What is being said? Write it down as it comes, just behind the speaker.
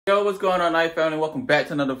Yo, what's going on, Night Family? Welcome back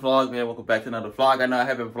to another vlog, man. Welcome back to another vlog. I know I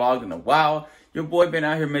haven't vlogged in a while. Your boy been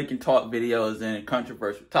out here making talk videos and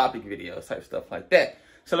controversial topic videos, type stuff like that.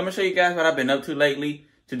 So let me show you guys what I've been up to lately.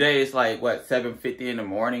 Today is like, what, 7:50 in the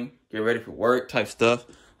morning. Get ready for work type stuff.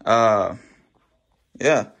 Yeah.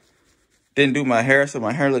 Didn't do my hair, so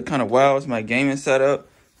my hair looked kind of wild. It's my gaming setup.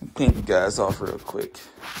 I'll clean you guys off real quick.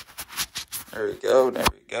 There we go. There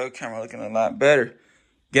we go. Camera looking a lot better.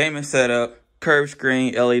 Gaming setup. Curved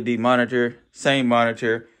screen, LED monitor, same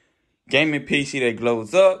monitor, gaming PC that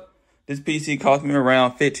glows up. This PC cost me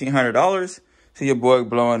around $1,500. So your boy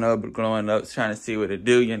blowing up, trying to see what it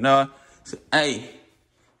do, you know. So, hey,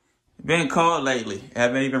 been cold lately.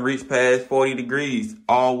 Haven't even reached past 40 degrees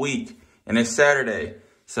all week. And it's Saturday.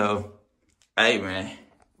 So, hey, man.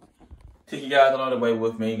 Take you guys along the way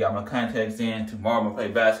with me. Got my contacts in. Tomorrow I'm going to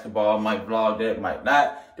play basketball. Might vlog that, might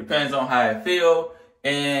not. Depends on how I feel.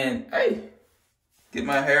 And, hey. Get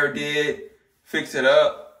my hair did, fix it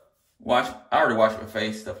up, I already washed my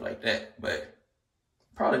face, stuff like that, but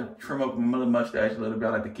probably trim up my little mustache a little bit.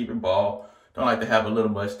 I like to keep it bald. Don't like to have a little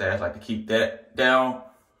mustache, I like to keep that down.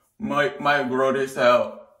 Might grow this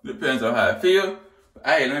out, depends on how I feel. But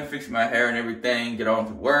hey, let me fix my hair and everything, get on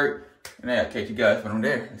to work, and then I'll catch you guys when I'm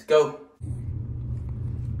there. Let's go.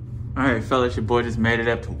 All right, fellas, your boy just made it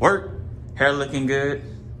up to work. Hair looking good.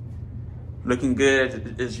 Looking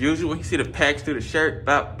good as usual. You see the packs through the shirt.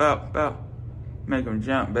 Bow, bow, bow. Make them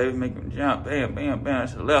jump, baby. Make them jump. Bam, bam, bam.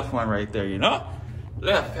 That's the left one right there, you know?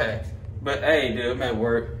 Left pack. But hey, dude, I'm at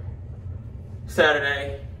work.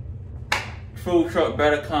 Saturday. Food truck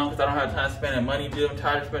better come because I don't have time spending money, dude. I'm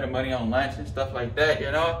tired of spending money on lunch and stuff like that, you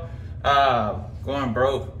know? Going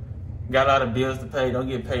broke. Got a lot of bills to pay. Don't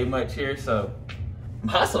get paid much here, so I'm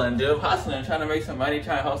hustling, dude. I'm hustling. Trying to make some money.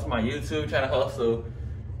 Trying to hustle my YouTube. Trying to hustle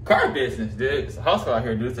car business, dude. It's a hustle out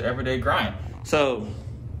here, dude. It's an everyday grind. So,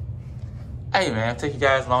 hey, man, I'll take you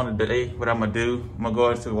guys along today. What I'm gonna do, I'm gonna go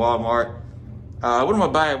into Walmart. What am I gonna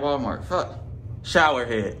buy at Walmart? Fuck. Shower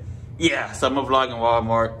head. Yeah, so I'm gonna vlog in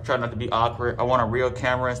Walmart. Try not to be awkward. I want a real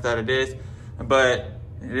camera instead of this, but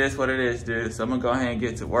it is what it is, dude. So I'm gonna go ahead and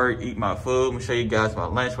get to work, eat my food. I'm gonna show you guys my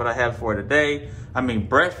lunch, what I have for today. I mean,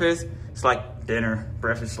 breakfast. It's like dinner,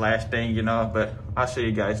 breakfast slash thing, you know, but I'll show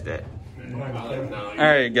you guys that. All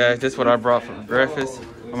right, guys, this is what I brought for breakfast.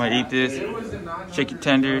 I'm gonna eat this: chicken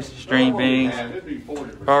tenders, string beans,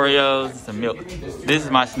 Oreos, some milk. This is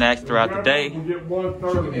my snacks throughout the day.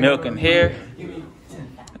 Milk in here.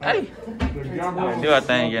 Hey, do our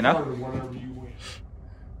thing, you know.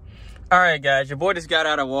 All right, guys, your boy just got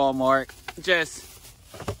out of Walmart, just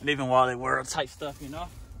leaving Wally World type stuff, you know.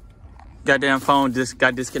 Goddamn phone just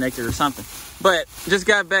got disconnected or something, but just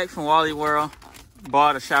got back from Wally World.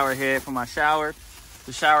 Bought a shower head for my shower.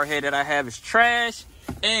 The shower head that I have is trash.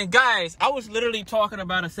 And guys, I was literally talking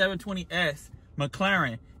about a 720S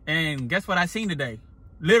McLaren. And guess what I seen today?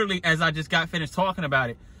 Literally, as I just got finished talking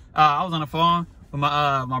about it. I was on the phone with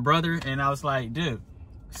my brother, and I was like, dude,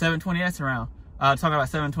 720S around. Talking about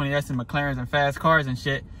 720S and McLarens and fast cars and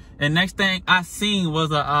shit. And next thing I seen was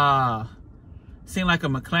seen like a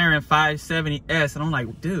McLaren 570S. And I'm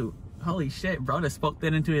like, dude, holy shit, bro, that spoke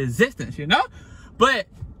that into existence, you know? But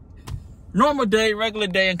normal day, regular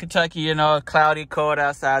day in Kentucky, you know, cloudy, cold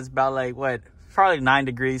outside. It's about like, what, probably 9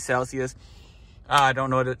 degrees Celsius. I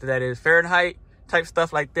don't know what that is. Fahrenheit type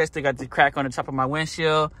stuff like this. They got the crack on the top of my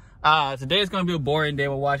windshield. Today is going to be a boring day.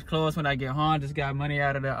 We'll wash clothes when I get home. Just got money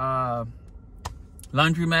out of the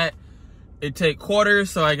laundromat. It take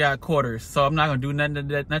quarters, so I got quarters. So I'm not going to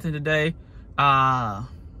do nothing today. Yeah,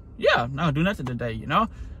 I'm not going to do nothing today, you know.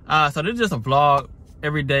 So this is just a vlog.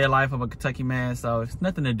 Everyday life of a Kentucky man, so it's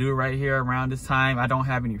nothing to do right here around this time. I don't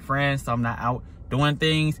have any friends, so I'm not out doing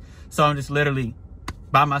things. So I'm just literally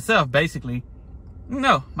by myself, basically.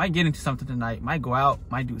 No, might get into something tonight. Might go out,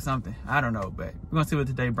 might do something. I don't know, but we're gonna see what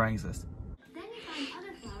today brings us.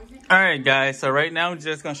 All right, guys. So right now, I'm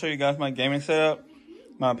just gonna show you guys my gaming setup,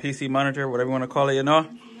 my PC monitor, whatever you want to call it, you know.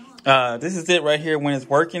 This is it right here when it's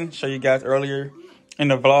working. Show you guys earlier in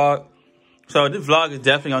the vlog. So this vlog is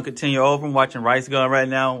definitely gonna continue over. I'm watching Rice Gun right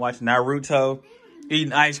now. I'm watching Naruto,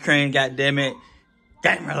 eating ice cream. God damn it,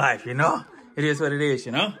 gamer life, you know. It is what it is,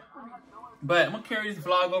 you know. But I'm gonna carry this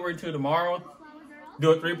vlog over to tomorrow.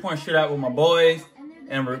 Do a 3-point shootout with my boys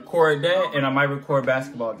and record that. And I might record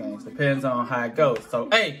basketball games. Depends on how it goes. So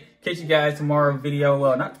hey, catch you guys tomorrow video.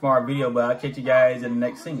 Well, not tomorrow video, but I'll catch you guys in the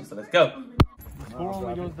next scene. So let's go.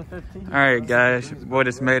 All right, guys. Your boy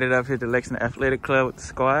just made it up here to Lexington Athletic Club with the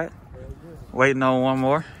squad. Waiting on one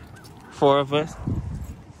more. 4 of us.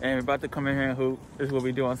 And we're about to come in here and hoop. This is what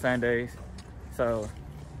we do on Sundays. So,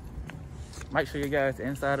 might show you guys the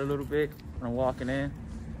inside a little bit when I'm walking in.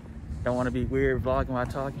 Don't want to be weird vlogging while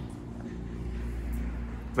talking.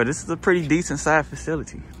 But this is a pretty decent sized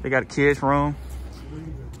facility. They got a kids room,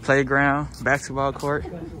 playground, basketball court.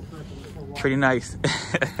 Pretty nice.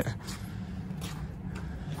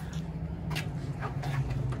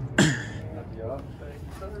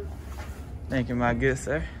 Thank you, my good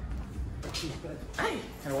sir. Hey,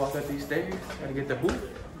 gotta walk up these stairs. Gotta get the boot.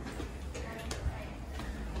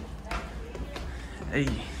 Hey.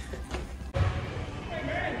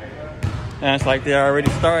 Sounds like they already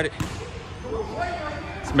started.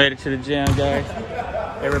 Just made it to the gym, guys.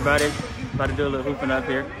 Everybody about to do a little hooping up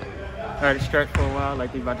here. Already stretched for a while,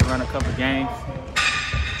 like we about to run a couple games.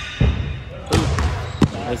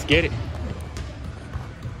 Ooh, let's get it.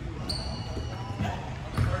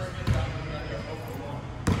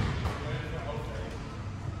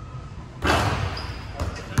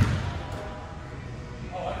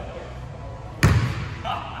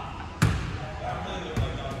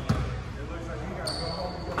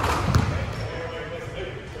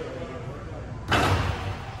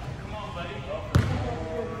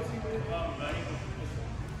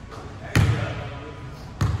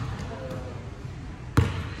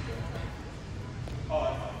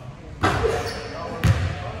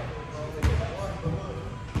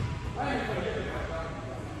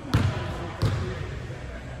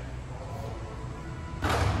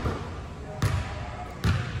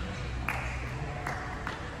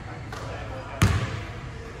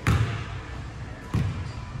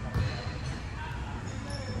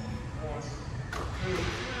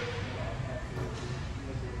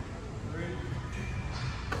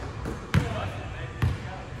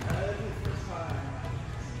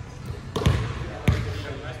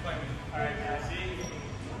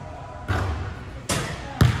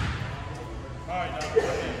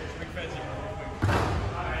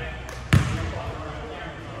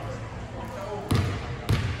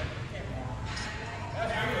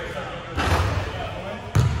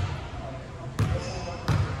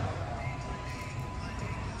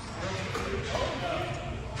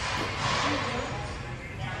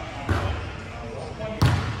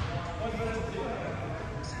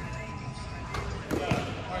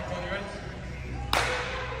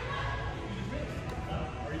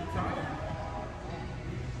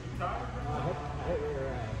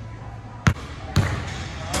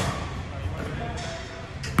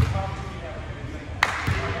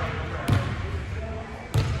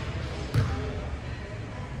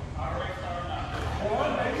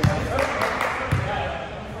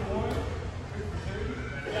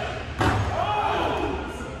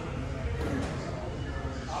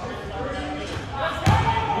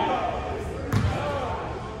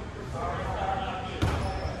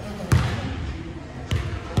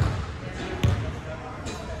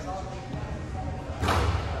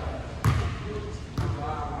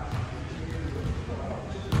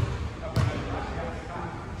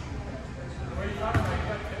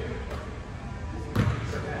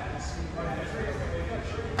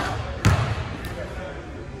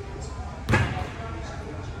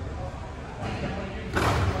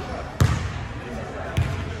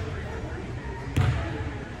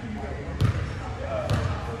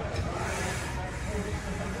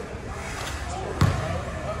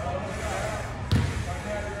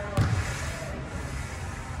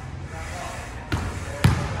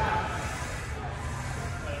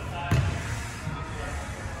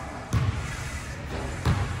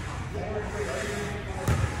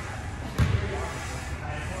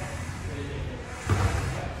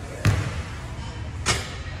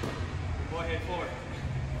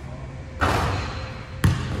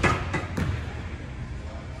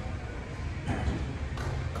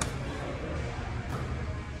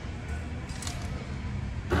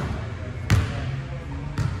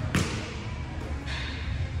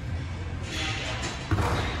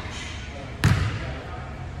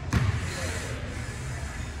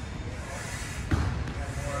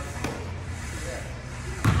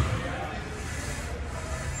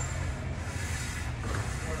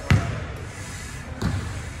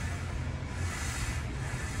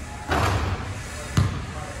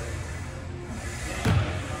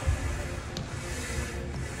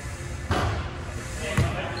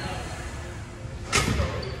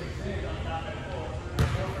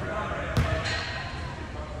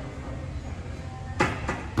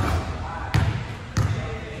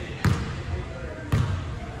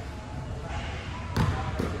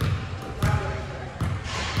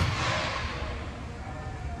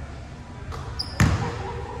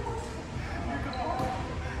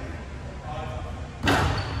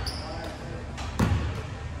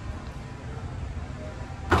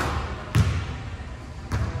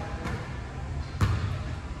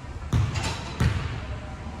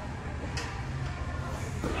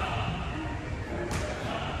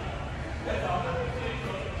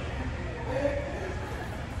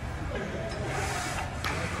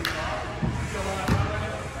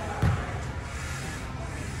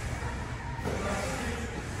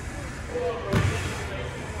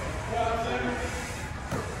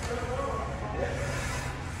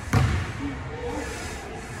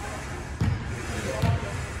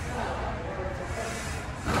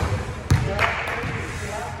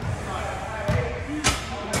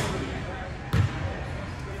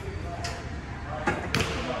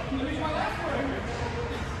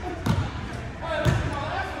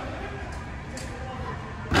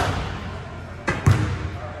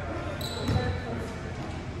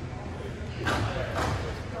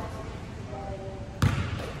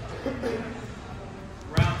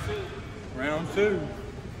 2.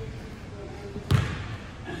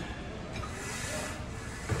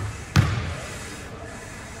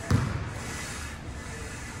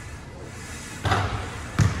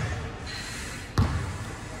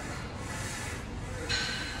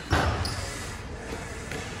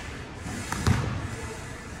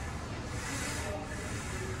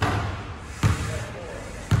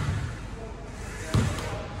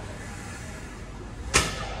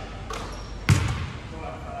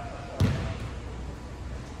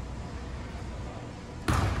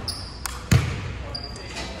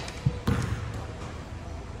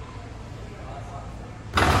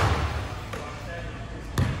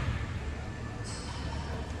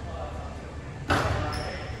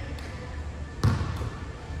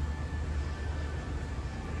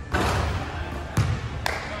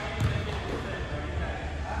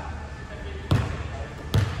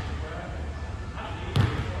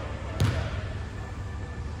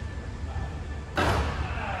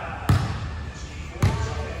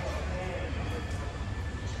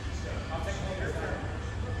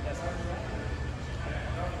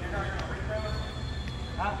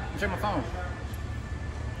 Check my phone.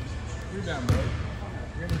 You're down, bro.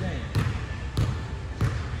 You're in the game.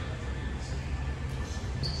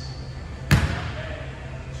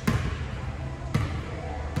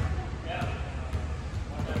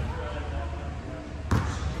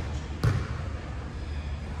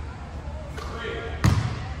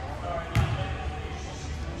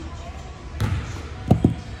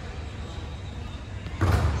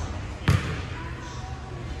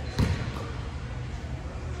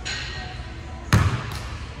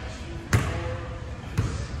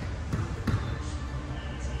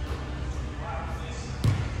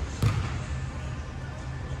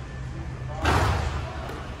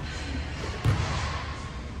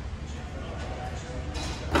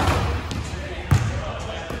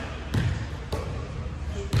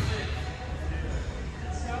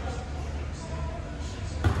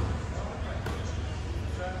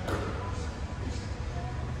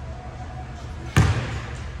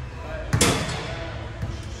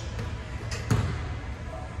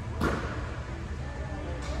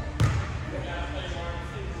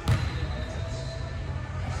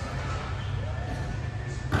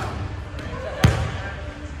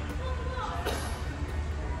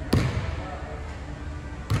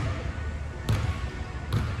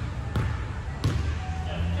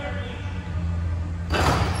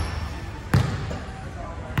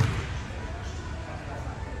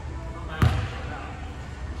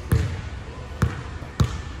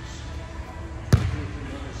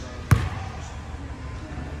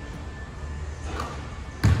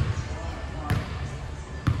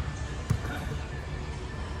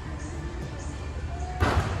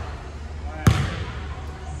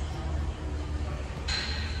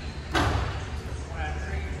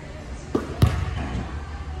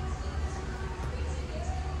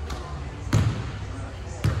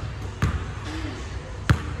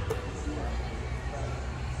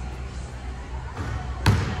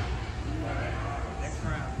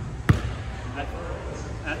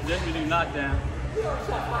 Just we do knockdown.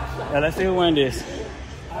 Yeah, let's see who wins this.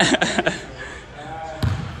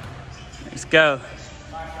 Let's go.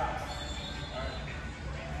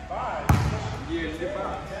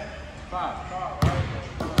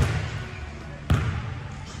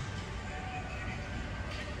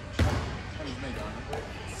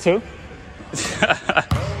 Two?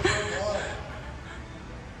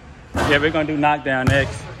 Yeah, we're gonna do knockdown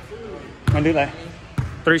next. We're gonna do like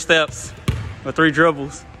 3 steps or 3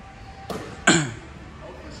 dribbles.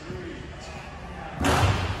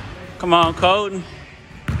 Come on, Colton.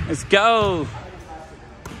 Let's go.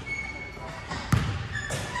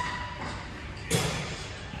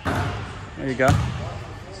 There you go.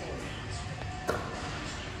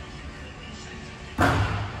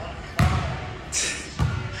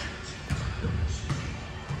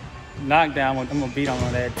 Knockdown, I'm gonna beat on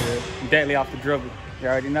that deadly off the dribble. You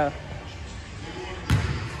already know.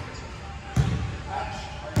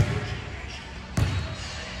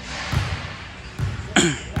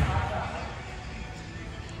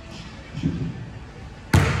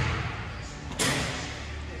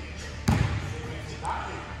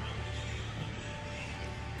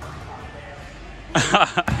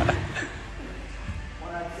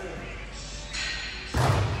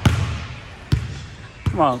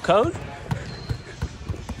 Come on, Code.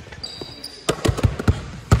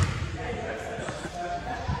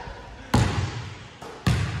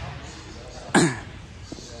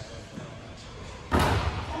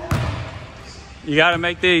 You gotta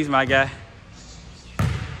make these, my guy.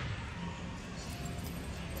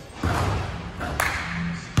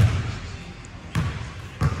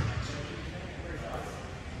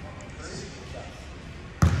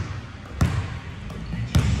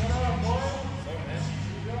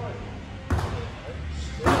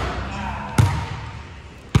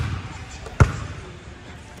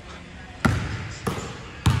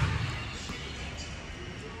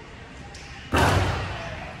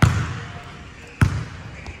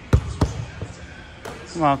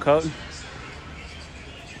 Come on, coach.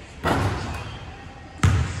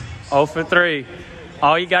 0 for 3.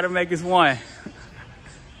 All you got to make is 1.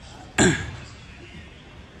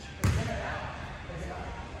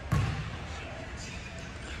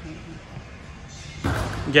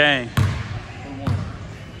 Gang.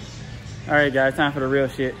 All right, guys, time for the real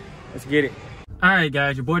shit. Let's get it. All right,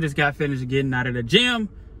 guys, your boy just got finished getting out of the gym.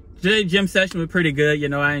 Today's gym session was pretty good. You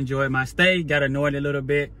know, I enjoyed my stay, got annoyed a little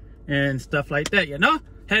bit and stuff like that, you know?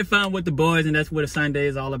 Had fun with the boys, and that's what a Sunday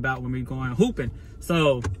is all about when we going hooping.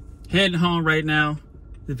 So, heading home right now.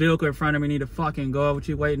 The vehicle in front of me need to fucking go. What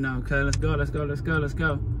you waiting on? Okay, let's go, let's go, let's go, let's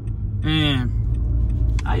go.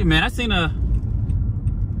 And, hey, man, I seen another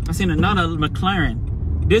McLaren.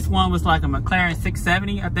 This one was like a McLaren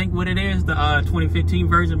 670, I think what it is, the 2015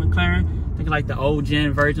 version of McLaren. I think like the old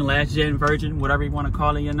gen version, last gen version, whatever you want to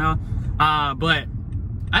call it, you know. But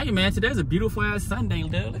hey man, today's a beautiful ass Sunday,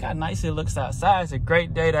 dude. Look how nice it looks outside. It's a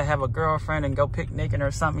great day to have a girlfriend and go picnicking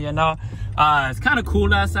or something, you know. It's kind of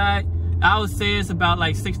cool outside. I would say it's about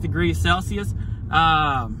like 6 degrees Celsius.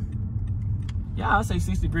 Yeah, I'll say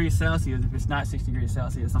 6 degrees Celsius. If it's not 6 degrees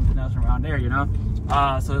Celsius, something else around there, you know.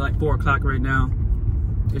 So it's like 4 o'clock right now.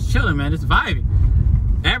 It's chilling, man. It's vibing.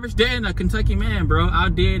 Average day in a Kentucky man, bro. I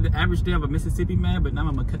did the average day of a Mississippi man, but now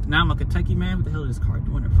I'm a Kentucky man. What the hell is this car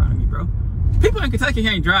doing in front of me, bro? People in Kentucky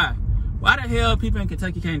can't drive. Why the hell people in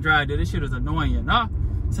Kentucky can't drive, dude? This shit is annoying, you know?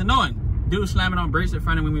 It's annoying. Dude slamming on brakes in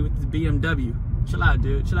front of me with this BMW. Chill out,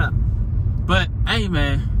 dude. Chill out. But, hey,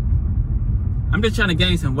 man. I'm just trying to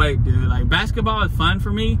gain some weight, dude. Like, basketball is fun for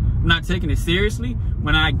me. I'm not taking it seriously.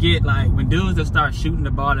 When I get, like, when dudes just start shooting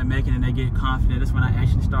the ball and making it and they get confident, that's when I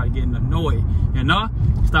actually start getting annoyed, you know?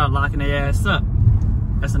 Start locking their ass up.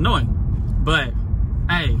 That's annoying. But,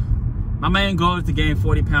 hey, my main goal is to gain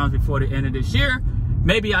 40 pounds before the end of this year.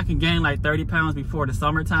 Maybe I can gain, like, 30 pounds before the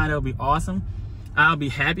summertime. That'll be awesome. I'll be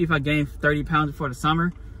happy if I gain 30 pounds before the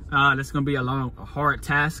summer. That's going to be a hard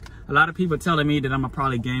task. A lot of people telling me that I'm going to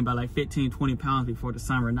probably gain by like 15, 20 pounds before the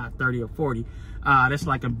summer, not 30 or 40. That's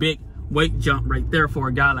like a big weight jump right there for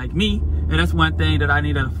a guy like me. And that's one thing that I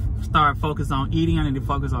need to start focus on eating. I need to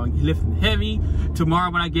focus on lifting heavy.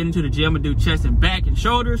 Tomorrow when I get into the gym, I'm going to do chest and back and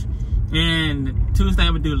shoulders. And Tuesday,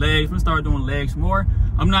 I'm going to do legs. I'm going to start doing legs more.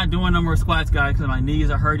 I'm not doing no more squats, guys, because my knees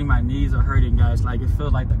are hurting. My knees are hurting, guys. Like, it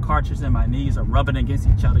feels like the cartilage in my knees are rubbing against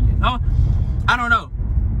each other, you know? I don't know.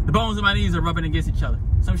 The bones in my knees are rubbing against each other.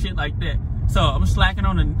 Some shit like that. So I'm slacking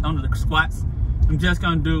on the squats. I'm just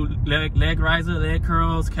gonna do leg riser, leg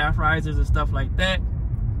curls, calf risers and stuff like that.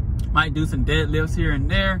 Might do some deadlifts here and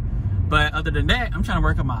there. But other than that, I'm trying to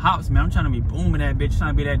work on my hops, man. I'm trying to be booming that bitch,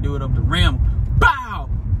 trying to be that dude over the rim. Bow!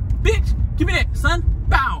 Bitch, give me that, son.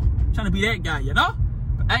 Bow! Trying to be that guy, you know?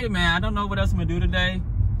 But hey man, I don't know what else I'm gonna do today.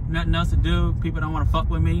 Nothing else to do. People don't want to fuck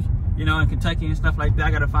with me, you know, in Kentucky and stuff like that.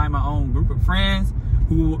 I gotta find my own group of friends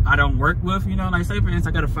who I don't work with, you know, like say for instance,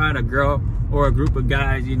 I gotta find a girl or a group of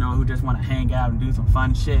guys, you know, who just want to hang out and do some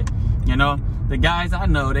fun shit, you know. The guys I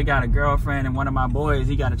know, they got a girlfriend, and one of my boys,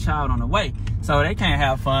 he got a child on the way, so they can't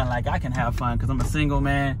have fun like I can have fun because I'm a single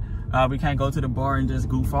man. We can't go to the bar and just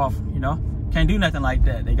goof off, you know. Can't do nothing like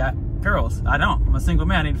that. They got girls. I don't. I'm a single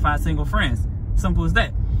man. I need to find single friends. Simple as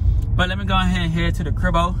that. But let me go ahead and head to the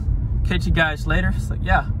cribbo. Catch you guys later. So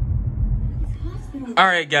yeah. All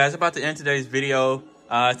right, guys, about to end today's video.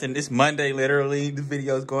 It's Monday, literally. This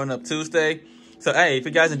video is going up Tuesday. So, hey, if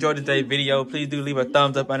you guys enjoyed today's video, please do leave a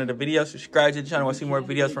thumbs up under the video. Subscribe to the channel. Want to see more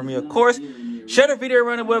videos from me, of course. Share the video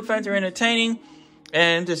around the web, fans are entertaining.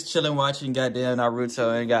 And just chilling, watching goddamn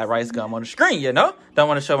Naruto and got rice gum on the screen, you know? Don't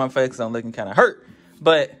want to show my face because I'm looking kind of hurt.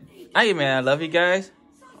 But, hey, man, I love you guys.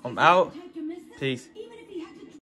 I'm out. Peace.